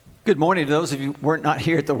Good morning to those of you who were not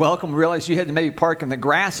here at the welcome. Realize you had to maybe park in the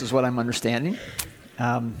grass is what I'm understanding,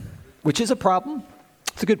 which is a problem.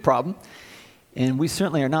 It's a good problem. And we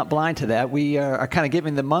certainly are not blind to that. We are kind of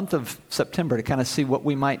giving the month of September to kind of see what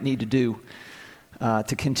we might need to do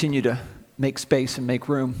to continue to make space and make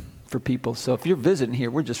room for people. So if you're visiting here,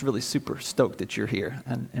 we're just really super stoked that you're here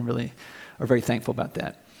and really are very thankful about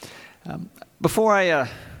that. Before I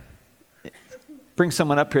bring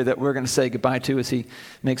someone up here that we're going to say goodbye to as he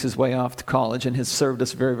makes his way off to college and has served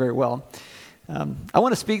us very, very well, I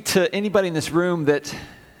want to speak to anybody in this room that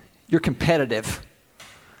you're competitive.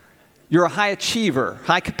 You're a high achiever,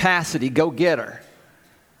 high capacity, go-getter.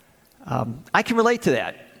 I can relate to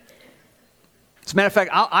that. As a matter of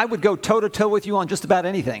fact, I would go toe-to-toe with you on just about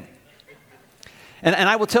anything. And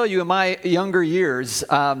I will tell you, in my younger years,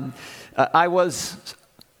 I was,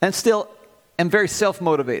 and still am very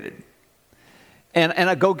self-motivated. And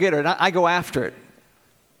a go-getter, and I go after it.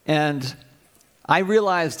 And I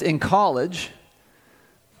realized in college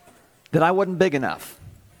that I wasn't big enough.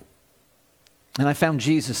 And I found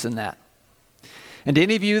Jesus in that. And to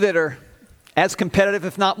any of you that are as competitive,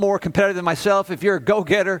 if not more competitive than myself, if you're a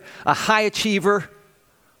go-getter, a high achiever,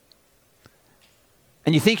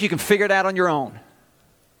 and you think you can figure it out on your own,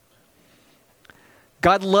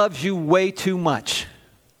 God loves you way too much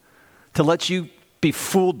to let you be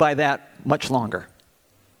fooled by that much longer.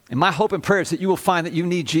 And my hope and prayer is that you will find that you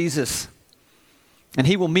need Jesus. And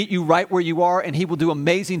he will meet you right where you are, and he will do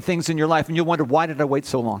amazing things in your life, and you'll wonder, why did I wait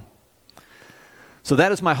so long? So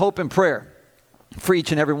that is my hope and prayer for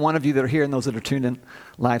each and every one of you that are here and those that are tuned in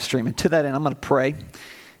live stream. And to that end, I'm going to pray,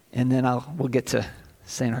 and then we'll get to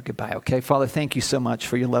saying our goodbye, okay? Father, thank you so much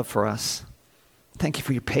for your love for us. Thank you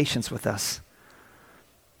for your patience with us.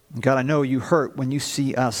 And God, I know you hurt when you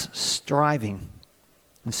see us striving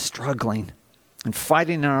and struggling and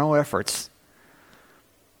fighting in our own efforts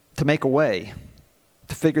to make a way,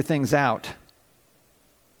 to figure things out,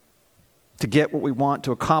 to get what we want,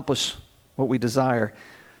 to accomplish what we desire.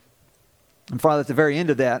 And Father, at the very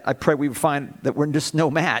end of that, I pray we would find that we're just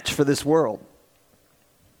no match for this world.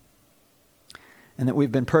 And that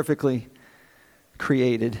we've been perfectly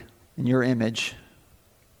created in your image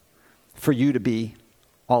for you to be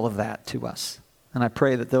all of that to us. And I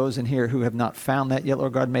pray that those in here who have not found that yet,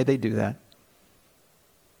 Lord God, may they do that.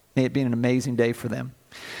 May it be an amazing day for them.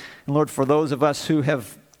 And Lord, for those of us who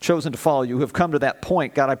have chosen to follow you, who have come to that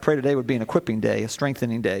point, God, I pray today would be an equipping day, a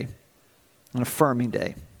strengthening day, an affirming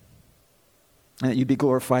day. And that you be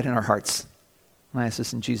glorified in our hearts. And I ask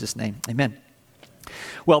this in Jesus' name. Amen.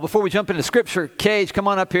 Well, before we jump into Scripture, Cage, come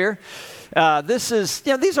on up here.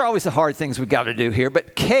 These are always the hard things we've got to do here.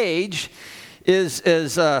 But Cage is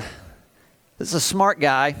a smart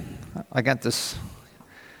guy. I got this.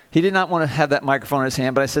 He did not want to have that microphone in his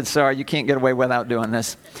hand, but I said, sorry, you can't get away without doing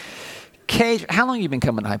this. Cage, how long have you been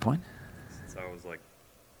coming to High Point? Since I was,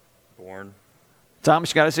 born.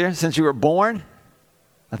 Thomas, you got us here? Since you were born?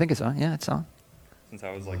 I think it's on. Yeah, it's on. Since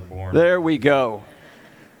I was, born. There we go.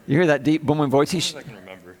 You hear that deep, booming voice? As I can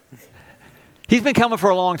remember. He's been coming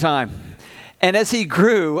for a long time. And as he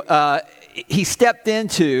grew, he stepped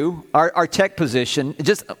into our tech position,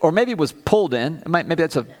 or maybe was pulled in. Maybe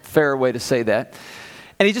that's a fairer way to say that.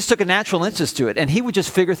 And he just took a natural interest to it, and he would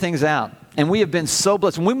just figure things out. And we have been so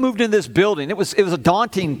blessed. When we moved into this building, it was a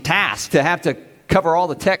daunting task to have to cover all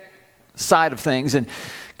the tech side of things. And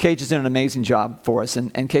Cage has done an amazing job for us.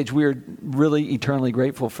 And Cage, we are really eternally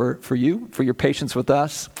grateful for you, for your patience with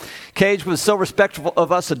us. Cage was so respectful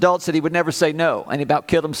of us adults that he would never say no, and he about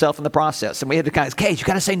killed himself in the process. And we had to kind of, Cage, you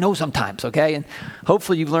got to say no sometimes, okay? And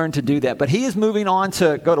hopefully you've learned to do that. But he is moving on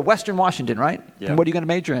to go to Western Washington, right? Yeah. And what are you going to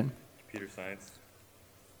major in? Computer science.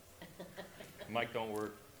 Mic don't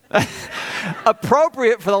work.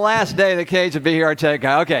 Appropriate for the last day that Cage would be here, our tech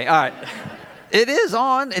guy. Okay, all right. It is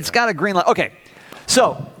on. It's got a green light. Okay.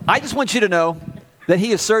 So I just want you to know that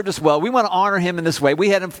he has served us well. We want to honor him in this way. We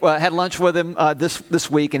had lunch with him this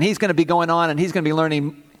week, and he's going to be going on, and he's going to be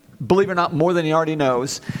learning, believe it or not, more than he already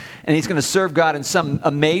knows. And he's going to serve God in some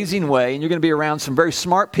amazing way, and you're going to be around some very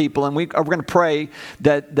smart people, and we're going to pray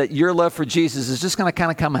that your love for Jesus is just going to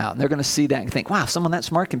kind of come out, and they're going to see that and think, wow, someone that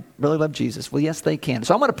smart can really love Jesus. Well, yes, they can.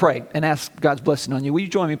 So I'm going to pray and ask God's blessing on you. Will you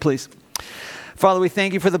join me, please? Father, we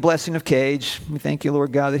thank you for the blessing of Cage. We thank you,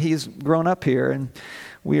 Lord God, that he's grown up here, and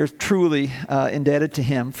we are truly indebted to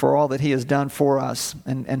him for all that he has done for us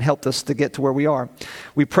and helped us to get to where we are.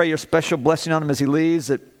 We pray your special blessing on him as he leaves,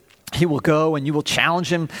 that he will go and you will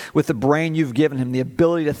challenge him with the brain you've given him, the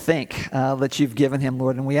ability to think that you've given him,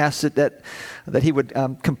 Lord. And we ask that he would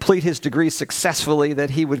complete his degree successfully,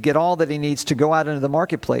 that he would get all that he needs to go out into the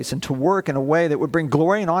marketplace and to work in a way that would bring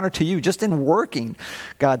glory and honor to you, just in working,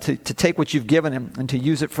 God, to take what you've given him and to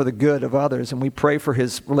use it for the good of others. And we pray for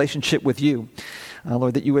his relationship with you.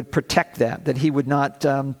 Lord, that you would protect that he would not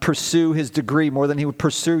pursue his degree more than he would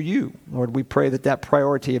pursue you. Lord, we pray that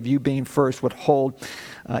priority of you being first would hold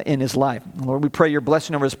in his life. Lord, we pray your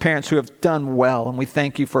blessing over his parents who have done well, and we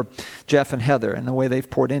thank you for Jeff and Heather and the way they've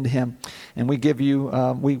poured into him. And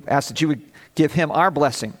we ask that you would give him our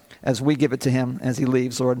blessing as we give it to him as he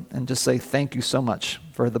leaves, Lord, and just say thank you so much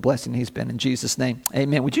for the blessing he's been. In Jesus' name,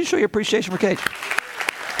 amen. Would you show your appreciation for Cage?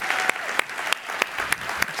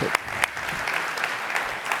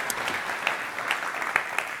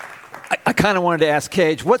 I kind of wanted to ask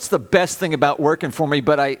Cage, what's the best thing about working for me?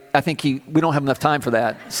 But I think we don't have enough time for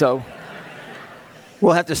that. So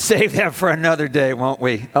we'll have to save that for another day, won't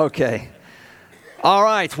we? Okay. All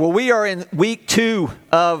right. Well, we are in week 2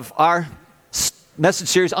 of our message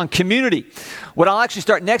series on community. What I'll actually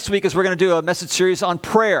start next week is we're going to do a message series on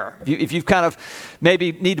prayer. If you've kind of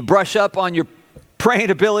maybe need to brush up on your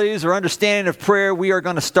praying abilities or understanding of prayer, we are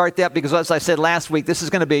going to start that because, as I said last week, this is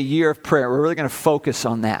going to be a year of prayer. We're really going to focus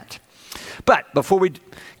on that. But before we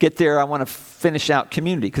get there, I want to finish out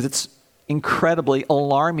community because it's incredibly,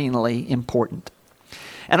 alarmingly important.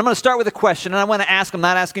 And I'm going to start with a question, and I want to ask, I'm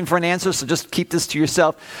not asking for an answer, so just keep this to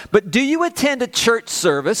yourself. But do you attend a church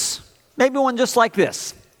service, maybe one just like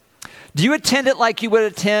this? Do you attend it like you would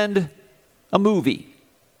attend a movie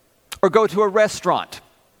or go to a restaurant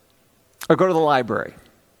or go to the library?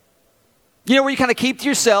 You know, where you kind of keep to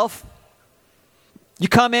yourself, you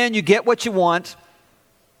come in, you get what you want,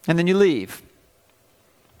 and then you leave.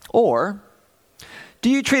 Or do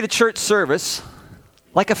you treat a church service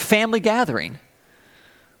like a family gathering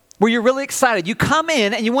where you're really excited? You come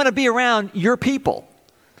in and you want to be around your people,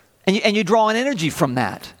 and you draw an energy from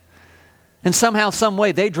that. And somehow, some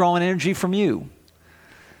way, they draw an energy from you.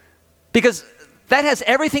 Because that has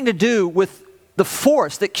everything to do with the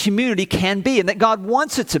force that community can be and that God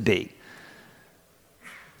wants it to be.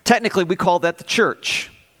 Technically, we call that the church.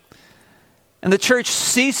 And the church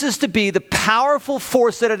ceases to be the powerful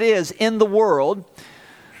force that it is in the world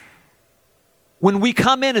when we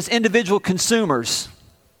come in as individual consumers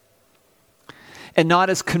and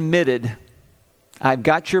not as committed, I've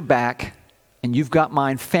got your back and you've got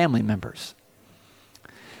mine, family members.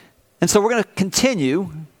 And so we're going to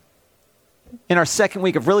continue in our second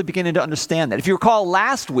week of really beginning to understand that. If you recall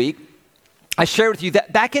last week, I shared with you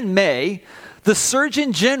that back in May, the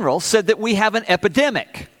Surgeon General said that we have an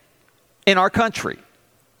epidemic in our country.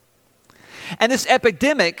 And this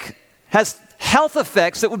epidemic has health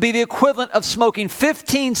effects that would be the equivalent of smoking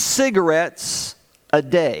 15 cigarettes a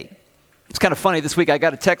day. It's kind of funny, this week I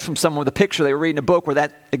got a text from someone with a picture. They were reading a book where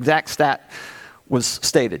that exact stat was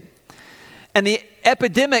stated. And the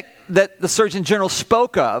epidemic that the Surgeon General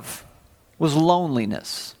spoke of was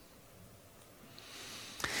loneliness.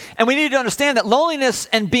 And we need to understand that loneliness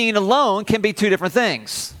and being alone can be two different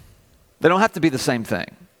things. They don't have to be the same thing.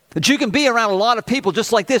 That you can be around a lot of people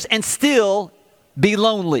just like this and still be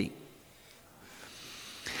lonely.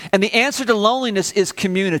 And the answer to loneliness is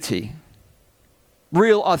community.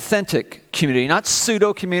 Real, authentic community, not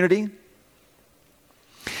pseudo-community.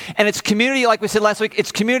 And it's community, like we said last week,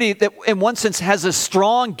 it's community that in one sense has a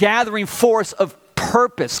strong gathering force of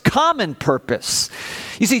purpose, common purpose.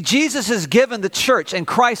 You see, Jesus has given the church and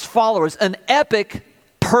Christ's followers an epic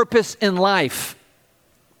purpose in life.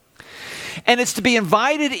 And it's to be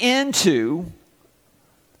invited into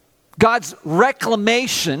God's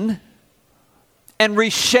reclamation and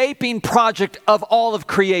reshaping project of all of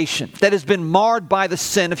creation that has been marred by the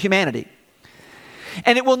sin of humanity.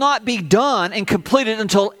 And it will not be done and completed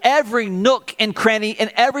until every nook and cranny and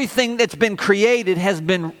everything that's been created has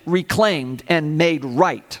been reclaimed and made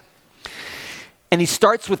right. And he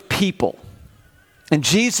starts with people. And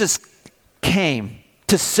Jesus came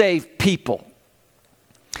to save people.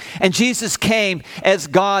 And Jesus came as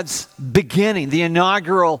God's beginning, the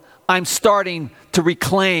inaugural, I'm starting to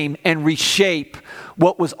reclaim and reshape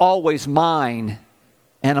what was always mine,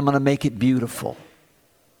 and I'm going to make it beautiful.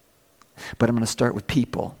 But I'm going to start with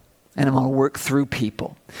people, and I'm going to work through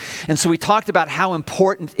people. And so we talked about how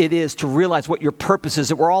important it is to realize what your purpose is,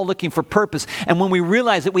 that we're all looking for purpose. And when we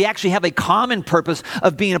realize that we actually have a common purpose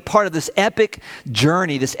of being a part of this epic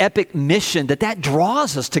journey, this epic mission, that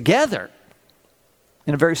draws us together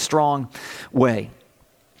in a very strong way.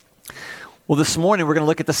 Well, this morning we're going to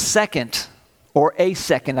look at the second,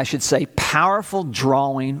 I should say, powerful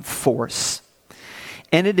drawing force.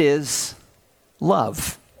 and it is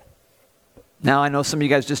love. Now, I know some of you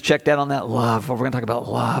guys just checked out on that love. Well, we're going to talk about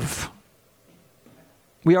love.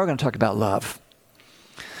 We are going to talk about love.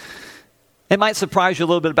 It might surprise you a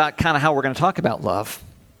little bit about kind of how we're going to talk about love.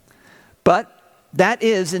 But that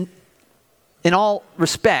is, in all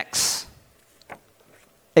respects,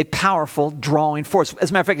 a powerful drawing force. As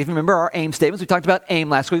a matter of fact, if you remember our AIM statements, we talked about AIM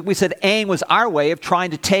last week. We said AIM was our way of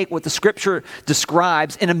trying to take what the Scripture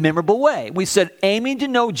describes in a memorable way. We said aiming to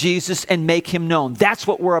know Jesus and make him known. That's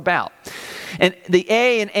what we're about. And the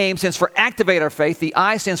A in AIM stands for activate our faith, the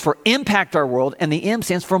I stands for impact our world, and the M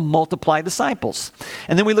stands for multiply disciples.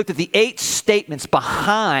 And then we looked at the 8 statements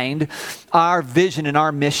behind our vision and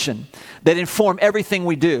our mission that inform everything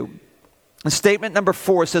we do. And statement number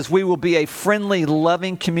 4 says we will be a friendly,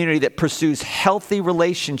 loving community that pursues healthy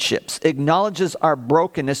relationships, acknowledges our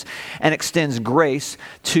brokenness, and extends grace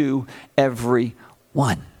to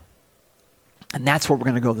everyone. And that's where we're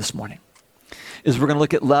going to go this morning. Is we're going to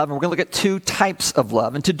look at love, and we're going to look at 2 types of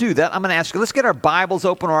love. And to do that, I'm going to ask you, let's get our Bibles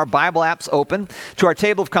open or our Bible apps open to our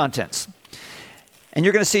table of contents. And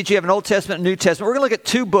you're going to see that you have an Old Testament and New Testament. We're going to look at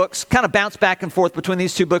 2 books, kind of bounce back and forth between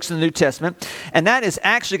these 2 books in the New Testament. And that is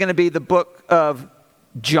actually going to be the book of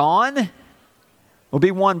John. Will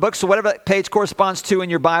be one book, so whatever that page corresponds to in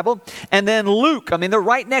your Bible. And then Luke. I mean, they're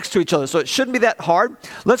right next to each other, so it shouldn't be that hard.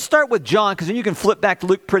 Let's start with John, because then you can flip back to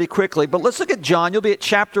Luke pretty quickly. But let's look at John. You'll be at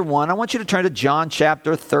chapter 1. I want you to turn to John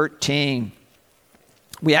chapter 13.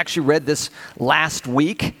 We actually read this last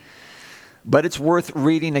week, but it's worth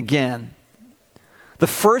reading again. The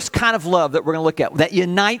first kind of love that we're going to look at that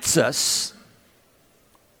unites us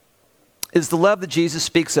is the love that Jesus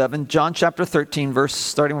speaks of in John chapter 13,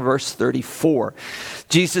 starting with verse 34.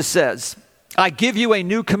 Jesus says, I give you a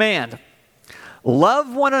new command.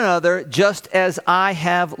 Love one another just as I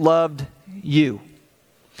have loved you.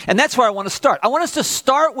 And that's where I want to start. I want us to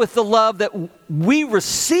start with the love that we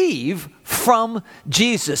receive from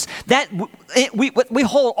Jesus. That we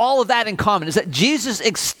hold all of that in common, is that Jesus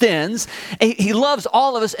extends, he loves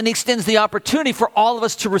all of us, and he extends the opportunity for all of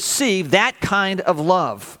us to receive that kind of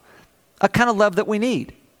love, a kind of love that we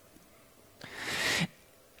need.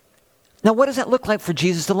 Now, what does that look like for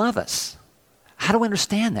Jesus to love us? How do we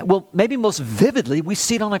understand that? Well, maybe most vividly, we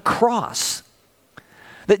see it on a cross.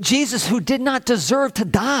 That Jesus, who did not deserve to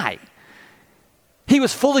die, he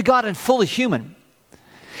was fully God and fully human.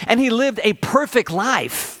 And he lived a perfect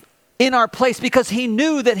life in our place because he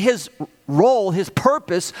knew that his role, his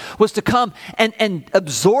purpose, was to come and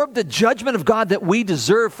absorb the judgment of God that we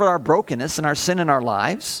deserve for our brokenness and our sin in our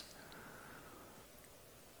lives,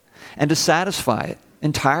 and to satisfy it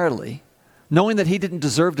entirely. Knowing that he didn't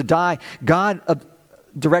deserve to die, God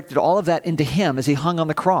directed all of that into him as he hung on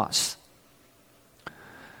the cross.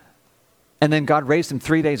 And then God raised him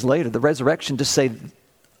 3 days later, the resurrection, to say,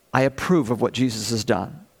 I approve of what Jesus has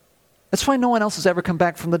done. That's why no one else has ever come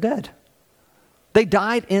back from the dead. They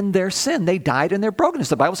died in their sin. They died in their brokenness.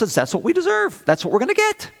 The Bible says that's what we deserve. That's what we're going to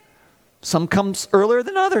get. Some comes earlier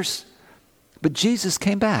than others. But Jesus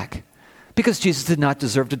came back because Jesus did not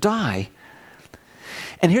deserve to die.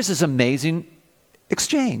 And here's this amazing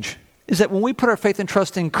exchange, is that when we put our faith and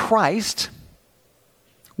trust in Christ,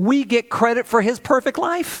 we get credit for his perfect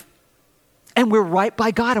life. And we're right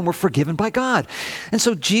by God, and we're forgiven by God. And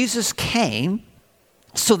so Jesus came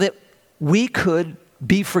so that we could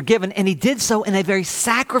be forgiven, and he did so in a very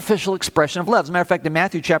sacrificial expression of love. As a matter of fact, in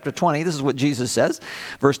Matthew chapter 20, this is what Jesus says,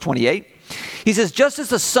 verse 28. He says, just as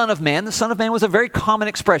the Son of Man was a very common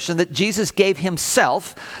expression that Jesus gave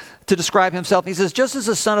himself to describe himself. He says, just as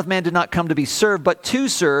the Son of Man did not come to be served, but to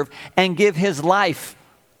serve and give his life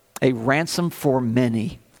a ransom for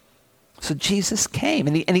many. So Jesus came,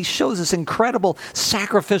 and he shows this incredible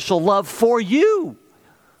sacrificial love for you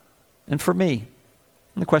and for me.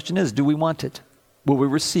 And the question is, do we want it? Will we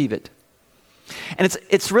receive it? And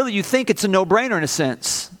it's really, you think it's a no-brainer in a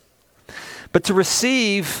sense. But to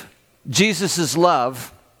receive Jesus'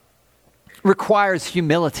 love requires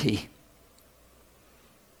humility.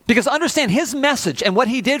 Because understand his message and what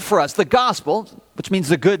he did for us, the gospel, which means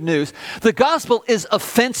the good news, the gospel is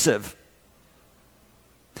offensive.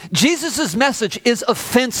 Jesus' message is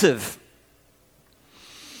offensive.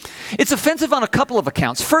 It's offensive on a couple of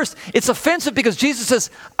accounts. First, it's offensive because Jesus says,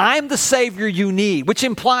 I'm the Savior you need, which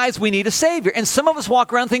implies we need a Savior. And some of us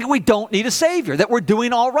walk around thinking we don't need a Savior, that we're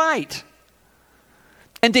doing all right.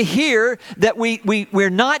 And to hear that we're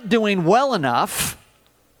not doing well enough,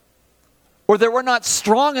 or that we're not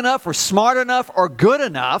strong enough or smart enough or good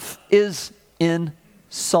enough is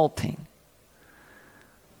insulting.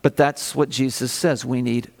 But that's what Jesus says. We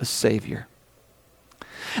need a Savior.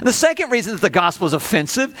 And the second reason that the gospel is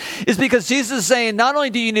offensive is because Jesus is saying, not only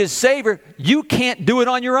do you need a Savior, you can't do it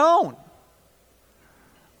on your own.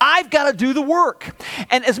 I've got to do the work.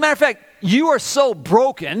 And as a matter of fact, you are so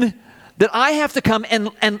broken that I have to come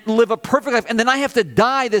and live a perfect life, and then I have to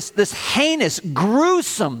die this heinous,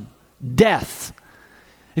 gruesome death.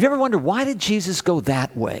 Have you ever wondered, why did Jesus go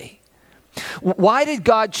that way? Why did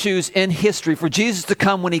God choose in history for Jesus to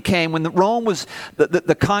come when he came, when Rome was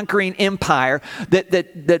the conquering empire, that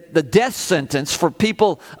the death sentence for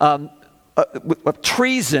people of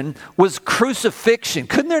treason was crucifixion?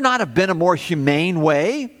 Couldn't there not have been a more humane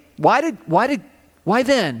way? Why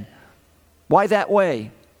then? Why that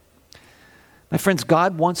way? My friends,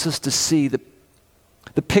 God wants us to see the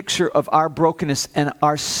picture of our brokenness and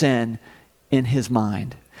our sin in his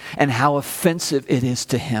mind and how offensive it is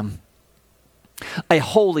to him. A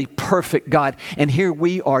holy, perfect God, and here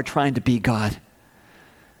we are trying to be God.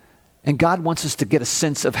 And God wants us to get a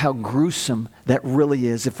sense of how gruesome that really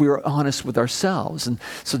is if we are honest with ourselves. And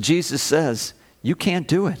so Jesus says, you can't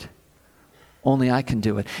do it. Only I can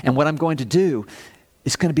do it. And what I'm going to do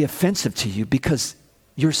is going to be offensive to you because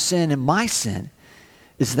your sin and my sin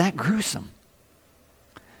is that gruesome.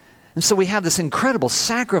 And so we have this incredible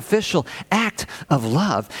sacrificial act of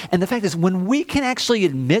love. And the fact is, when we can actually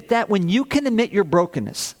admit that, when you can admit your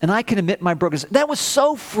brokenness, and I can admit my brokenness, that was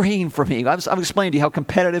so freeing for me. I was explaining to you how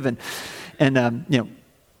competitive and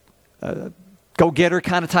go-getter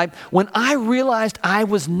kind of type. When I realized I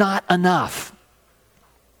was not enough,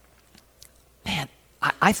 man,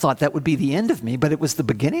 I thought that would be the end of me, but it was the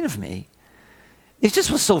beginning of me. It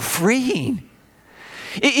just was so freeing.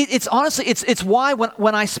 It's honestly, it's why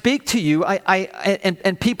when I speak to you,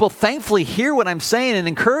 and people thankfully hear what I'm saying and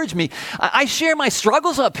encourage me, I share my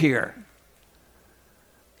struggles up here.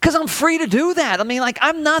 Because I'm free to do that. I mean, like,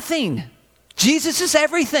 I'm nothing. Jesus is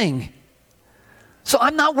everything. So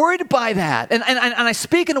I'm not worried by that. And I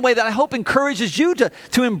speak in a way that I hope encourages you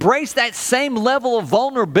to embrace that same level of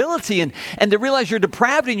vulnerability and to realize your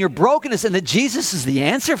depravity and your brokenness and that Jesus is the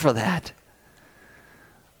answer for that.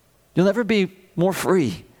 You'll never be more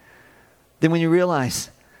free than when you realize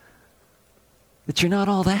that you're not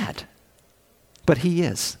all that, but he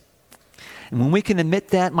is. And when we can admit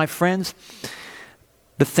that, my friends,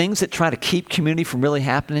 the things that try to keep community from really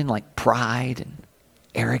happening, like pride and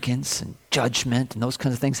arrogance and judgment and those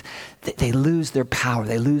kinds of things, they lose their power,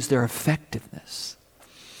 they lose their effectiveness.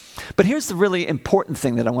 But here's the really important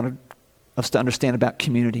thing that I want us to understand about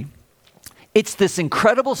community. It's this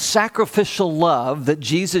incredible sacrificial love that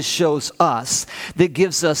Jesus shows us that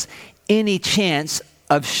gives us any chance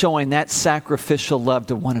of showing that sacrificial love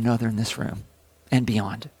to one another in this room and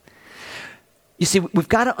beyond. You see, we've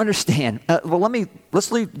got to understand. Let's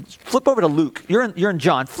flip over to Luke. You're in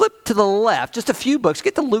John. Flip to the left, just a few books.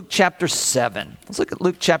 Get to Luke chapter 7. Let's look at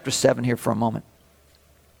Luke chapter 7 here for a moment.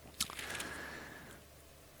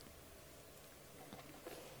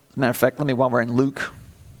 As a matter of fact, while we're in Luke,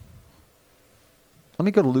 let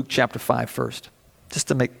me go to Luke chapter 5 first, let's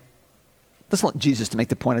let Jesus to make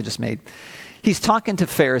the point I just made. He's talking to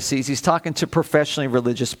Pharisees. He's talking to professionally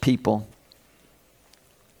religious people.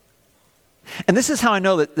 And this is how I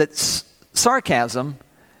know that sarcasm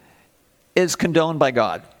is condoned by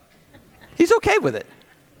God. He's okay with it.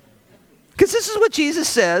 Because this is what Jesus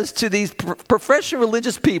says to these professional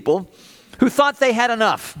religious people who thought they had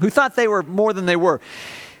enough, who thought they were more than they were.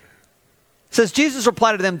 It says, Jesus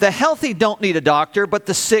replied to them, the healthy don't need a doctor, but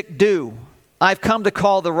the sick do. I've come to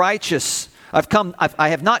call the righteous. I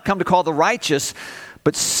have not come to call the righteous,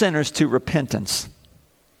 but sinners to repentance.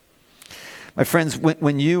 My friends,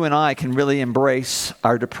 when you and I can really embrace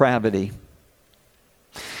our depravity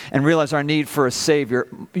and realize our need for a Savior,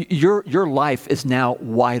 your life is now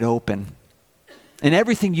wide open. And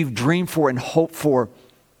everything you've dreamed for and hoped for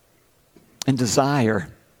and desire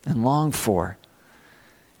and long for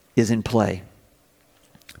is in play.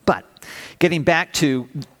 But getting back to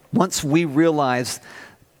once we realize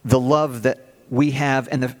the love that we have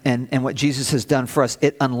and what Jesus has done for us,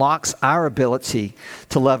 it unlocks our ability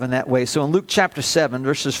to love in that way. So in Luke chapter 7,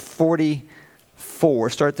 verses 44,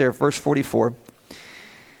 start there, verse 44. It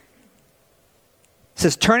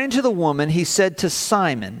says, turning to the woman, he said to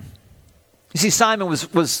Simon. You see, Simon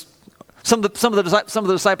was some of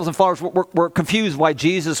the disciples and followers were confused why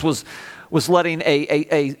Jesus was letting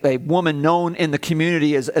a woman known in the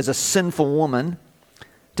community as a sinful woman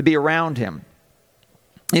to be around him.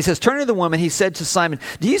 He says, turning to the woman, he said to Simon,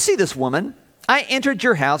 do you see this woman? I entered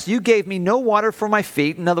your house. You gave me no water for my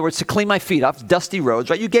feet. In other words, to clean my feet off dusty roads,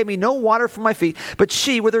 right? You gave me no water for my feet, but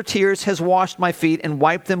she, with her tears, has washed my feet and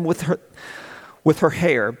wiped them with with her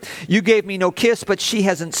hair. You gave me no kiss, but she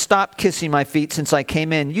hasn't stopped kissing my feet since I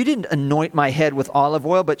came in. You didn't anoint my head with olive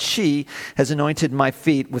oil, but she has anointed my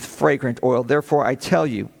feet with fragrant oil. Therefore, I tell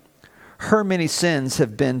you, her many sins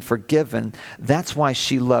have been forgiven. That's why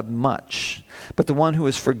she loved much. But the one who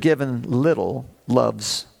is forgiven little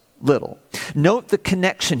loves little. Note the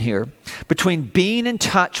connection here between being in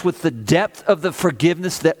touch with the depth of the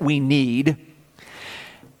forgiveness that we need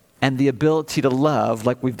and the ability to love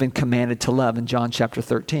like we've been commanded to love in John chapter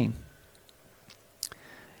 13.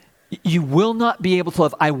 You will not be able to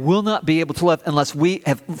love, I will not be able to love unless we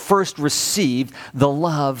have first received the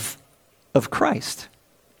love of Christ.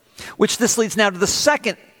 Which this leads now to the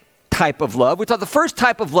second type of love. We thought the first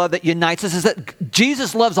type of love that unites us is that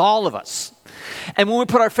Jesus loves all of us. And when we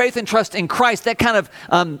put our faith and trust in Christ, that kind of,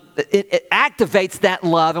 it activates that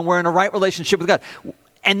love and we're in a right relationship with God.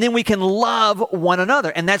 And then we can love one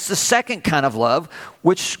another. And that's the second kind of love,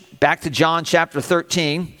 which back to John chapter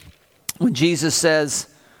 13, when Jesus says,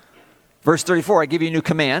 verse 34, I give you a new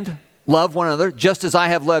command, love one another. Just as I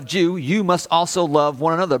have loved you, you must also love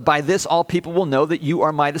one another. By this, all people will know that you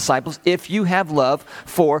are my disciples if you have love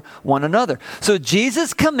for one another. So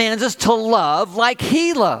Jesus commands us to love like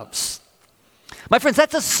he loves. My friends,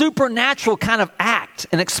 that's a supernatural kind of act,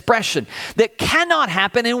 an expression that cannot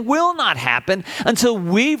happen and will not happen until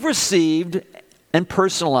we've received and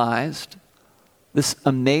personalized this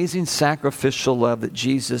amazing sacrificial love that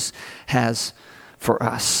Jesus has for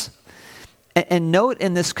us. And note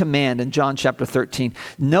in this command in John chapter 13,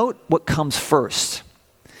 note what comes first.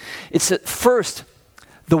 It's that first,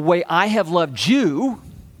 the way I have loved you,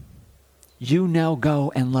 you now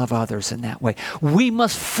go and love others in that way. We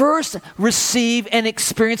must first receive and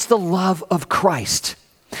experience the love of Christ.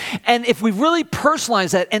 And if we really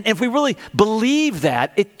personalize that, and if we really believe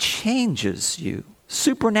that, it changes you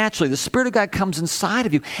supernaturally. The Spirit of God comes inside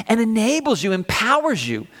of you and enables you, empowers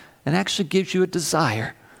you, and actually gives you a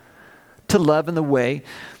desire to love in the way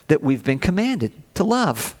that we've been commanded to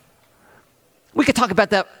love. We could talk about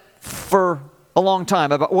that for a long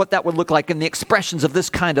time, about what that would look like and the expressions of this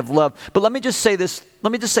kind of love. But let me just say this,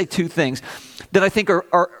 let me just say two things that I think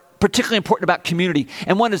are particularly important about community.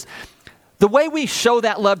 And one is, the way we show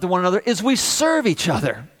that love to one another is we serve each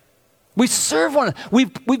other. We serve one another.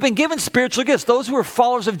 We've been given spiritual gifts. Those who are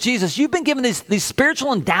followers of Jesus, you've been given these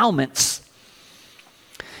spiritual endowments.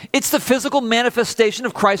 It's the physical manifestation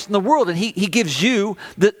of Christ in the world. And he gives you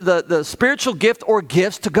the spiritual gift or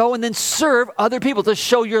gifts to go and then serve other people, to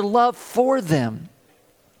show your love for them.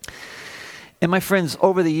 And my friends,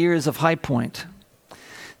 over the years of High Point,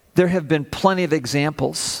 there have been plenty of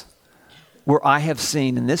examples where I have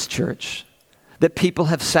seen in this church that people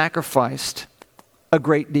have sacrificed a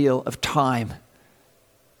great deal of time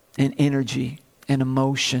and energy and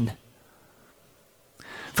emotion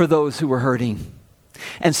for those who were hurting,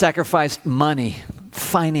 and sacrificed money,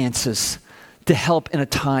 finances to help in a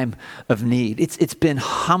time of need. It's been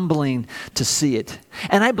humbling to see it.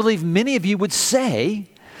 And I believe many of you would say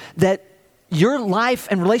that your life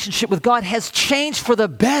and relationship with God has changed for the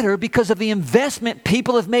better because of the investment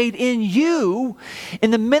people have made in you in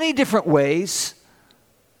the many different ways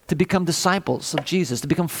to become disciples of Jesus, to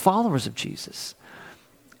become followers of Jesus.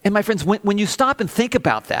 And my friends, when you stop and think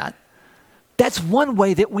about that, that's one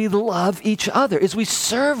way that we love each other, is we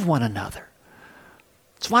serve one another.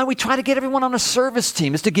 It's why we try to get everyone on a service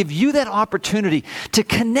team, is to give you that opportunity to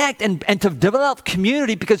connect and to develop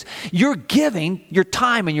community, because you're giving your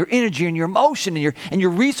time and your energy and your emotion and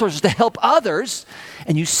your resources to help others,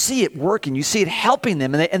 and you see it working, you see it helping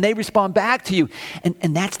them, and they respond back to you.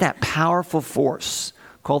 And that's that powerful force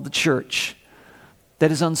called the church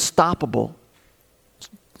that is unstoppable.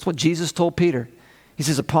 That's what Jesus told Peter. He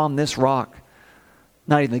says, upon this rock,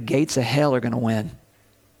 not even the gates of hell are going to win.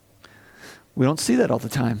 We don't see that all the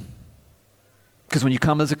time. Because when you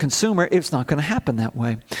come as a consumer, it's not going to happen that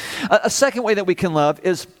way. A second way that we can love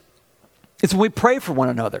is when we pray for one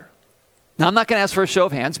another. Now, I'm not going to ask for a show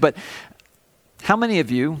of hands, but how many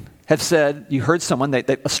of you have said, you heard someone,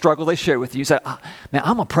 a struggle they shared with you, you said, man,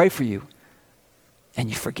 I'm going to pray for you, and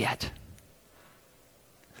you forget.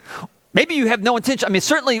 Maybe you have no intention. I mean,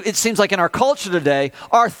 certainly it seems like in our culture today,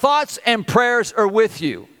 our thoughts and prayers are with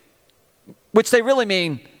you, which they really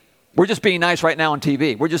mean, we're just being nice right now on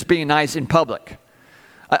TV. We're just being nice in public.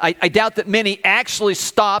 I doubt that many actually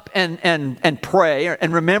stop and pray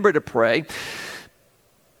and remember to pray.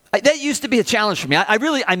 That used to be a challenge for me.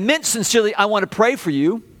 I meant sincerely, I want to pray for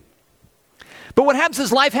you. But what happens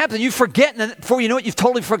is life happens and you forget, and before you know it, you've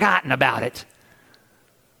totally forgotten about it.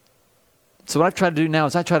 So what I've tried to do now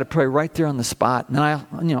is I try to pray right there on the spot. And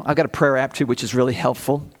I've got a prayer app too, which is really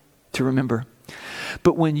helpful to remember.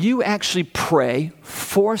 But when you actually pray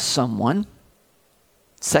for someone,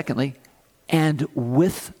 secondly, and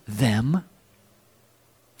with them,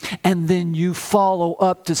 and then you follow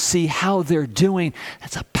up to see how they're doing,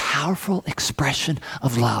 that's a powerful expression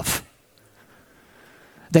of love.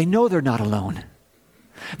 They know they're not alone.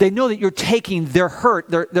 They know that you're taking their hurt,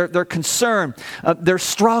 their concern, their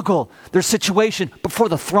struggle, their situation before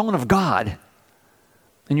the throne of God,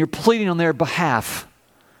 and you're pleading on their behalf.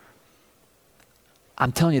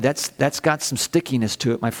 I'm telling you, that's got some stickiness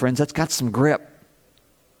to it, my friends. That's got some grip.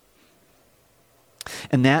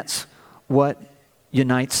 And that's what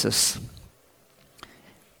unites us.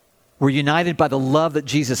 We're united by the love that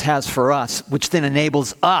Jesus has for us, which then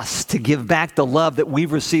enables us to give back the love that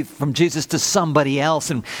we've received from Jesus to somebody else.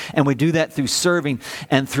 And we do that through serving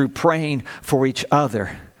and through praying for each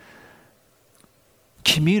other.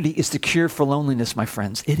 Community is the cure for loneliness, my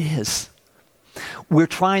friends. It is. We're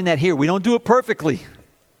trying that here. We don't do it perfectly,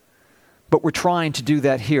 but we're trying to do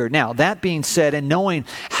that here. Now, that being said, and knowing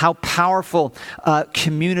how powerful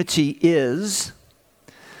community is,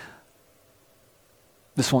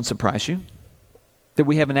 this won't surprise you, that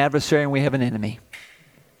we have an adversary and we have an enemy.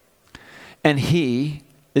 And he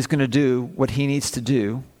is going to do what he needs to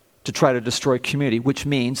do to try to destroy community, which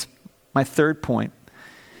means, my third point,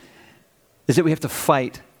 is that we have to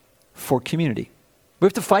fight for community. We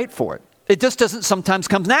have to fight for it. It just doesn't sometimes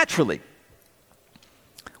come naturally.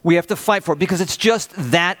 We have to fight for it because it's just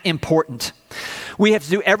that important. We have to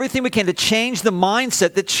do everything we can to change the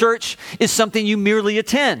mindset that church is something you merely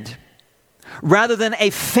attend, rather than a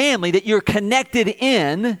family that you're connected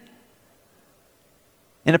in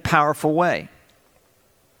a powerful way.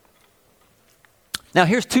 Now,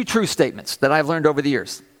 here's two true statements that I've learned over the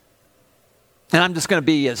years. And I'm just going to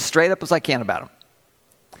be as straight up as I can about them.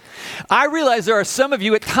 I realize there are some of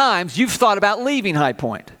you at times you've thought about leaving High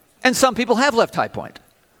Point. And some people have left High Point.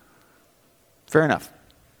 Fair enough.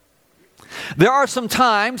 There are some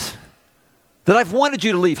times that I've wanted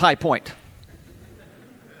you to leave High Point.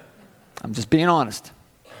 I'm just being honest.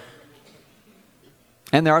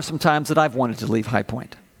 And there are some times that I've wanted to leave High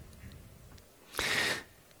Point.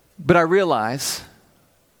 But I realize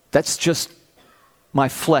that's just my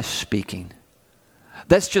flesh speaking.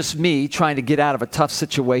 That's just me trying to get out of a tough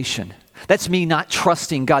situation. That's me not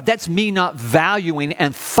trusting God. That's me not valuing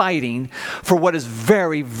and fighting for what is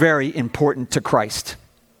very, very important to Christ.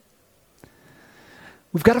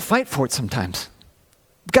 We've got to fight for it sometimes.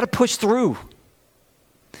 We've got to push through.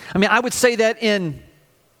 I mean, I would say that in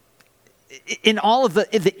all of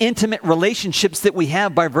the intimate relationships that we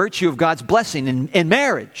have by virtue of God's blessing in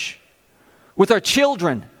marriage, with our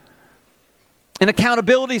children, in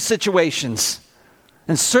accountability situations,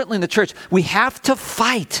 and certainly in the church, we have to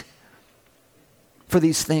fight for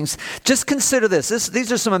these things. Just consider this.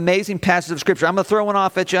 These are some amazing passages of Scripture. I'm going to throw one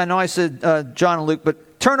off at you. I know I said John and Luke,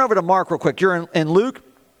 but turn over to Mark real quick. You're in Luke.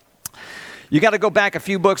 You got to go back a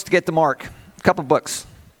few books to get to Mark. A couple books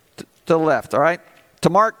to the left, all right? To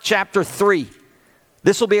Mark chapter 3.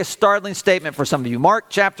 This will be a startling statement for some of you. Mark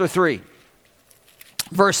chapter 3,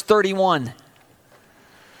 verse 31.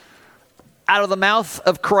 Out of the mouth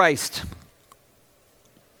of Christ.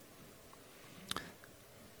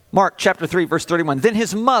 Mark chapter 3, verse 31. Then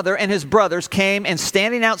his mother and his brothers came, and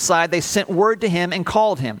standing outside, they sent word to him and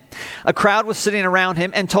called him. A crowd was sitting around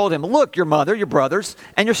him and told him, "Look, your mother, your brothers,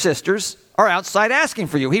 and your sisters are outside asking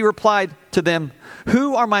for you." He replied to them,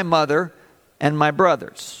 "Who are my mother and my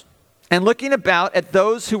brothers?" And looking about at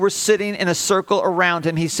those who were sitting in a circle around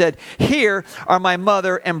him, he said, "Here are my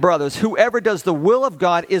mother and brothers. Whoever does the will of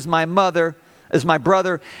God is my mother, is my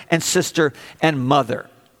brother and sister and mother."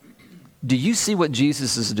 Do you see what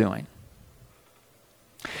Jesus is doing?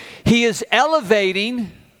 He is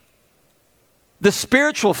elevating the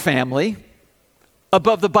spiritual family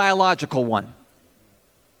above the biological one.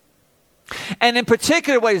 And in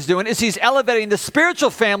particular, what he's doing is he's elevating the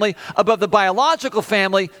spiritual family above the biological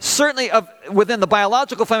family, certainly within the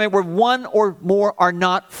biological family where one or more are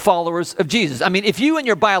not followers of Jesus. I mean, if you and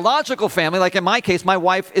your biological family, like in my case, my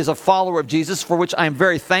wife is a follower of Jesus, for which I'm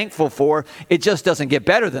very thankful for, it just doesn't get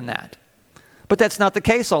better than that. But that's not the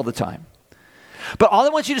case all the time. But all I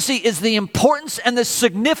want you to see is the importance and the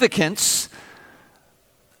significance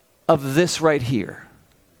of this right here,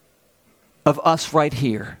 of us right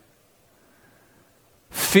here.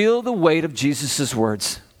 Feel the weight of Jesus'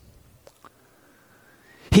 words.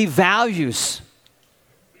 He values.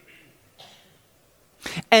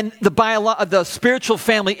 And the spiritual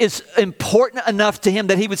family is important enough to him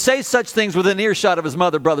that he would say such things within earshot of his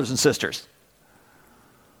mother, brothers, and sisters.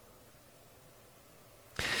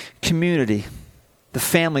 Community, the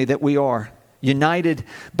family that we are, united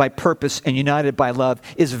by purpose and united by love,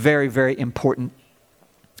 is very, very important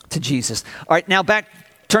to Jesus. All right, now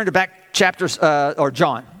turn to chapters, or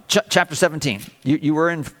John, chapter 17. You were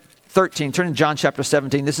in 13, turn to John chapter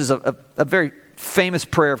 17. This is a very famous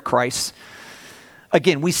prayer of Christ.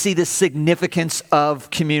 Again, we see the significance of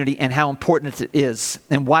community and how important it is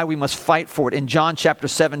and why we must fight for it. In John chapter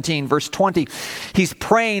 17, verse 20, he's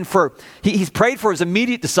prayed for his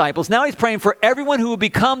immediate disciples. Now he's praying for everyone who will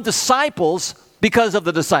become disciples because of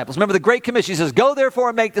the disciples. Remember the Great Commission, he says, go therefore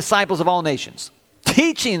and make disciples of all nations,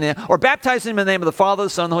 teaching them or baptizing them in the name of the Father, the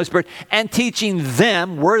Son, and the Holy Spirit, and teaching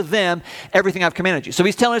them, everything I've commanded you. So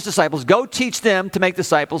he's telling his disciples, go teach them to make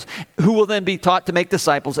disciples, who will then be taught to make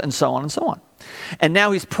disciples, and so on and so on. And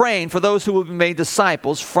now he's praying for those who will be made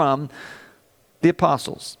disciples from the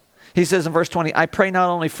apostles. He says in verse 20, I pray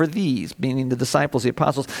not only for these, meaning the disciples, the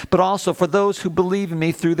apostles, but also for those who believe in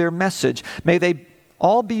me through their message. May they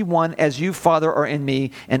all be one as you, Father, are in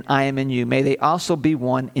me and I am in you. May they also be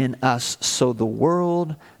one in us, so the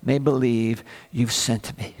world may believe you've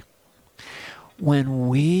sent me. When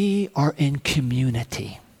we are in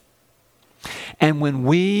community, and when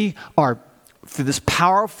we are, through this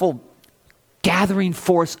powerful gathering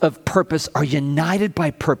force of purpose, are united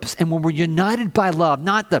by purpose, and when we're united by love,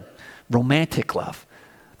 not the romantic love,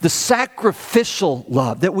 the sacrificial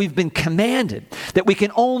love that we've been commanded, that we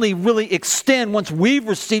can only really extend once we've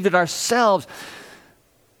received it ourselves,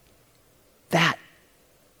 that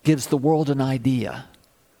gives the world an idea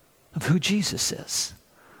of who Jesus is.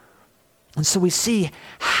 And so we see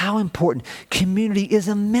how important community is,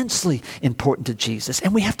 immensely important to Jesus,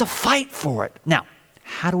 and we have to fight for it. Now,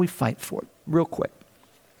 how do we fight for it? Real quick.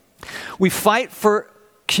 We fight for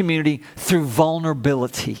community through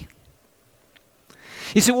vulnerability.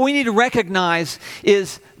 You see, what we need to recognize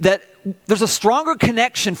is that there's a stronger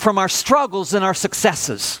connection from our struggles than our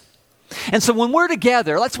successes. And so when we're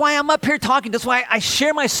together, that's why I'm up here talking. That's why I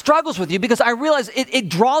share my struggles with you, because I realize it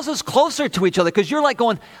draws us closer to each other, because you're like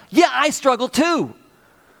going, yeah, I struggle too.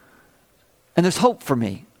 And there's hope for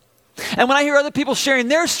me. And when I hear other people sharing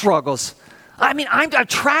their struggles, I'm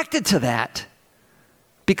attracted to that,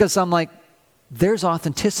 because I'm like, there's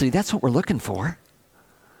authenticity. That's what we're looking for.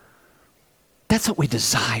 That's what we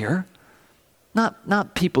desire.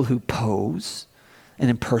 Not people who pose and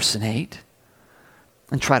impersonate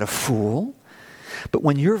and try to fool. But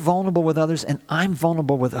when you're vulnerable with others and I'm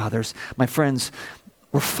vulnerable with others, my friends,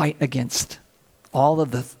 we're fighting against all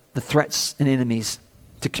of the threats and enemies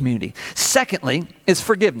to community. Secondly is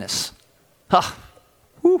forgiveness. All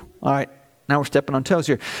right, now we're stepping on toes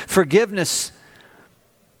here. Forgiveness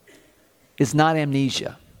is not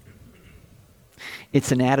amnesia.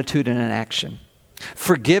 It's an attitude and an action.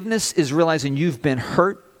 Forgiveness is realizing you've been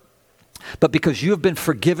hurt, but because you have been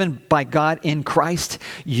forgiven by God in Christ,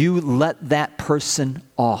 you let that person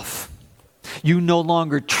off. You no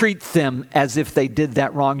longer treat them as if they did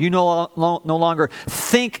that wrong. You no longer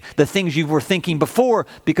think the things you were thinking before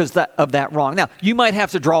because of that wrong. Now, you might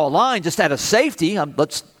have to draw a line just out of safety. Don't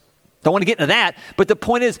want to get into that. But the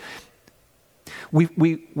point is,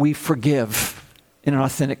 we forgive in an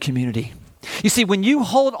authentic community. You see, when you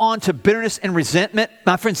hold on to bitterness and resentment,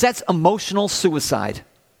 my friends, that's emotional suicide.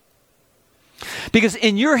 Because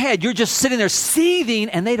in your head, you're just sitting there seething,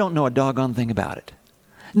 and they don't know a doggone thing about it.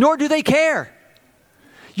 Nor do they care.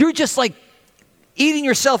 You're just like eating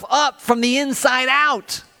yourself up from the inside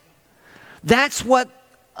out. That's what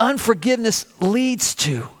unforgiveness leads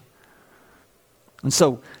to. And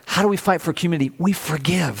so, how do we fight for community? We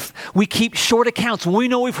forgive. We keep short accounts. When we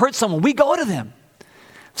know we've hurt someone, we go to them.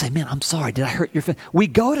 Say, man, I'm sorry. Did I hurt your feelings? We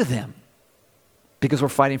go to them because we're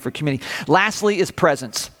fighting for community. Lastly is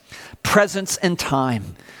presence. Presence and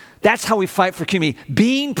time. That's how we fight for community.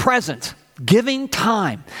 Being present. Giving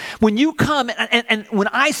time. When you come and when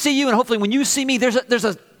I see you, and hopefully when you see me, there's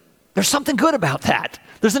something good about that.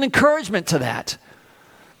 There's an encouragement to that.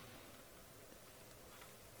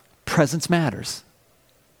 Presence matters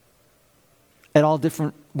at all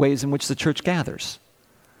different ways in which the church gathers.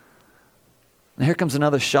 And here comes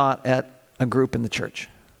another shot at a group in the church.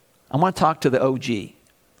 I want to talk to the OG.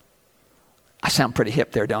 I sound pretty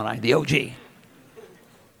hip there, don't I? The OG.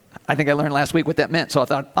 I think I learned last week what that meant, so I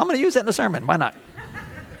thought, I'm going to use that in the sermon. Why not?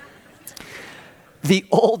 The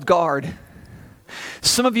old guard.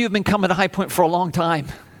 Some of you have been coming to High Point for a long time.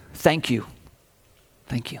 Thank you.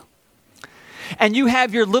 Thank you. And you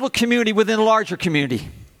have your little community within a larger community.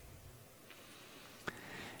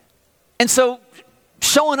 And so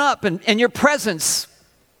showing up and your presence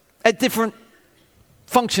at different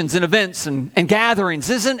functions and events and gatherings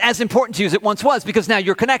isn't as important to you as it once was, because now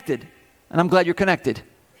you're connected. And I'm glad you're connected.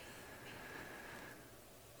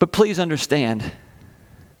 But please understand,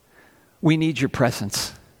 we need your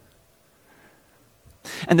presence.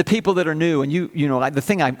 And the people that are new, and you know, the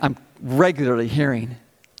thing I'm regularly hearing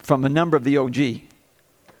from a number of the OG,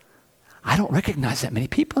 I don't recognize that many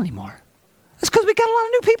people anymore. It's because we got a lot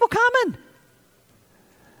of new people coming.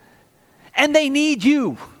 And they need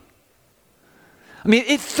you. I mean,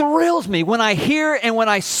 it thrills me when I hear and when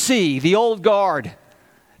I see the old guard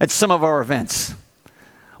at some of our events.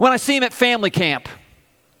 When I see them at family camp,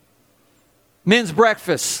 men's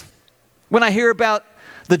breakfast, when I hear about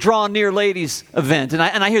the Draw Near Ladies event, and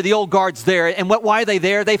I hear the old guards there, and why are they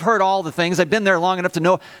there? They've heard all the things. I've been there long enough to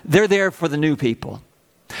know they're there for the new people.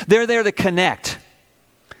 They're there to connect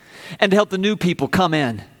and to help the new people come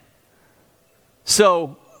in.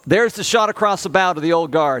 So there's the shot across the bow to the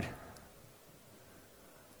old guard.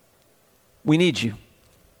 We need you.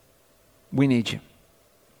 We need you.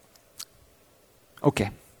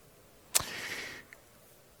 Okay.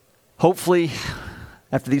 Hopefully,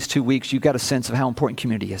 after these 2 weeks, you got a sense of how important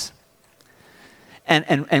community is.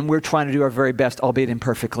 And we're trying to do our very best, albeit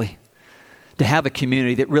imperfectly, to have a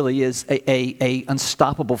community that really is a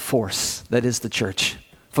unstoppable force that is the church,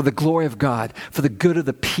 for the glory of God, for the good of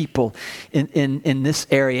the people in this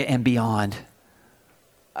area and beyond.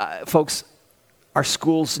 Folks, our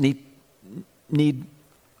schools need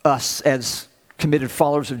us as committed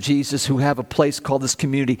followers of Jesus who have a place called this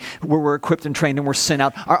community where we're equipped and trained and we're sent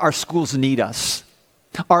out. Our schools need us.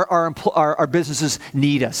 Our businesses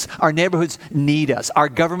need us. Our neighborhoods need us. Our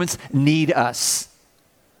governments need us.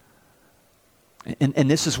 And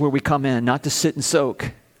this is where we come in, not to sit and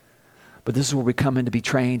soak, but this is where we come in to be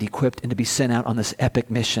trained, equipped, and to be sent out on this epic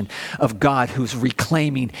mission of God who's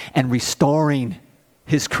reclaiming and restoring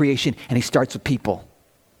his creation, and he starts with people.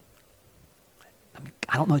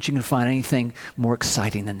 I don't know that you can find anything more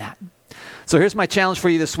exciting than that. So here's my challenge for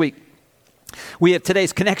you this week. We have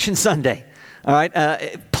today's Connection Sunday. All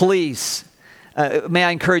right, please, may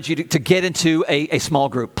I encourage you to get into a small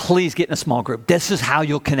group. Please get in a small group. This is how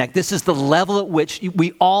you'll connect. This is the level at which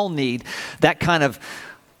we all need that kind of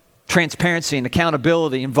transparency and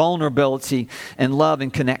accountability and vulnerability and love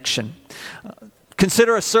and connection.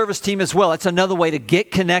 Consider a service team as well. It's another way to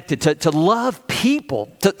get connected, to love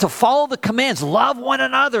people, to follow the commands, love one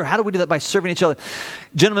another. How do we do that? By serving each other.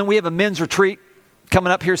 Gentlemen, we have a men's retreat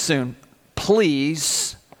coming up here soon.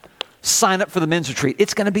 Please sign up for the men's retreat.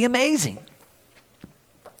 It's going to be amazing.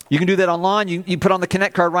 You can do that online. You put on the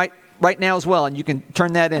Connect card right now as well, and you can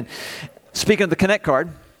turn that in. Speaking of the Connect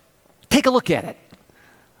card, take a look at it.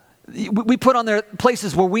 We put on there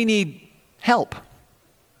places where we need help.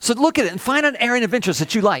 So look at it and find an area of interest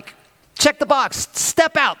that you like. Check the box,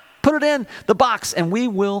 step out, put it in the box, and we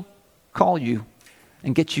will call you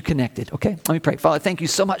and get you connected. Okay, let me pray. Father, thank you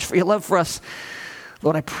so much for your love for us.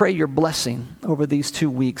 Lord, I pray your blessing over these 2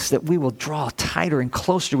 weeks, that we will draw tighter and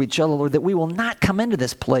closer to each other, Lord, that we will not come into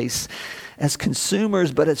this place as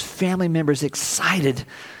consumers, but as family members excited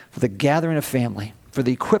for the gathering of family, for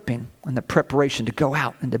the equipping and the preparation to go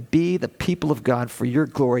out and to be the people of God for your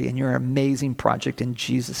glory and your amazing project. In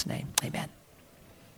Jesus' name, amen.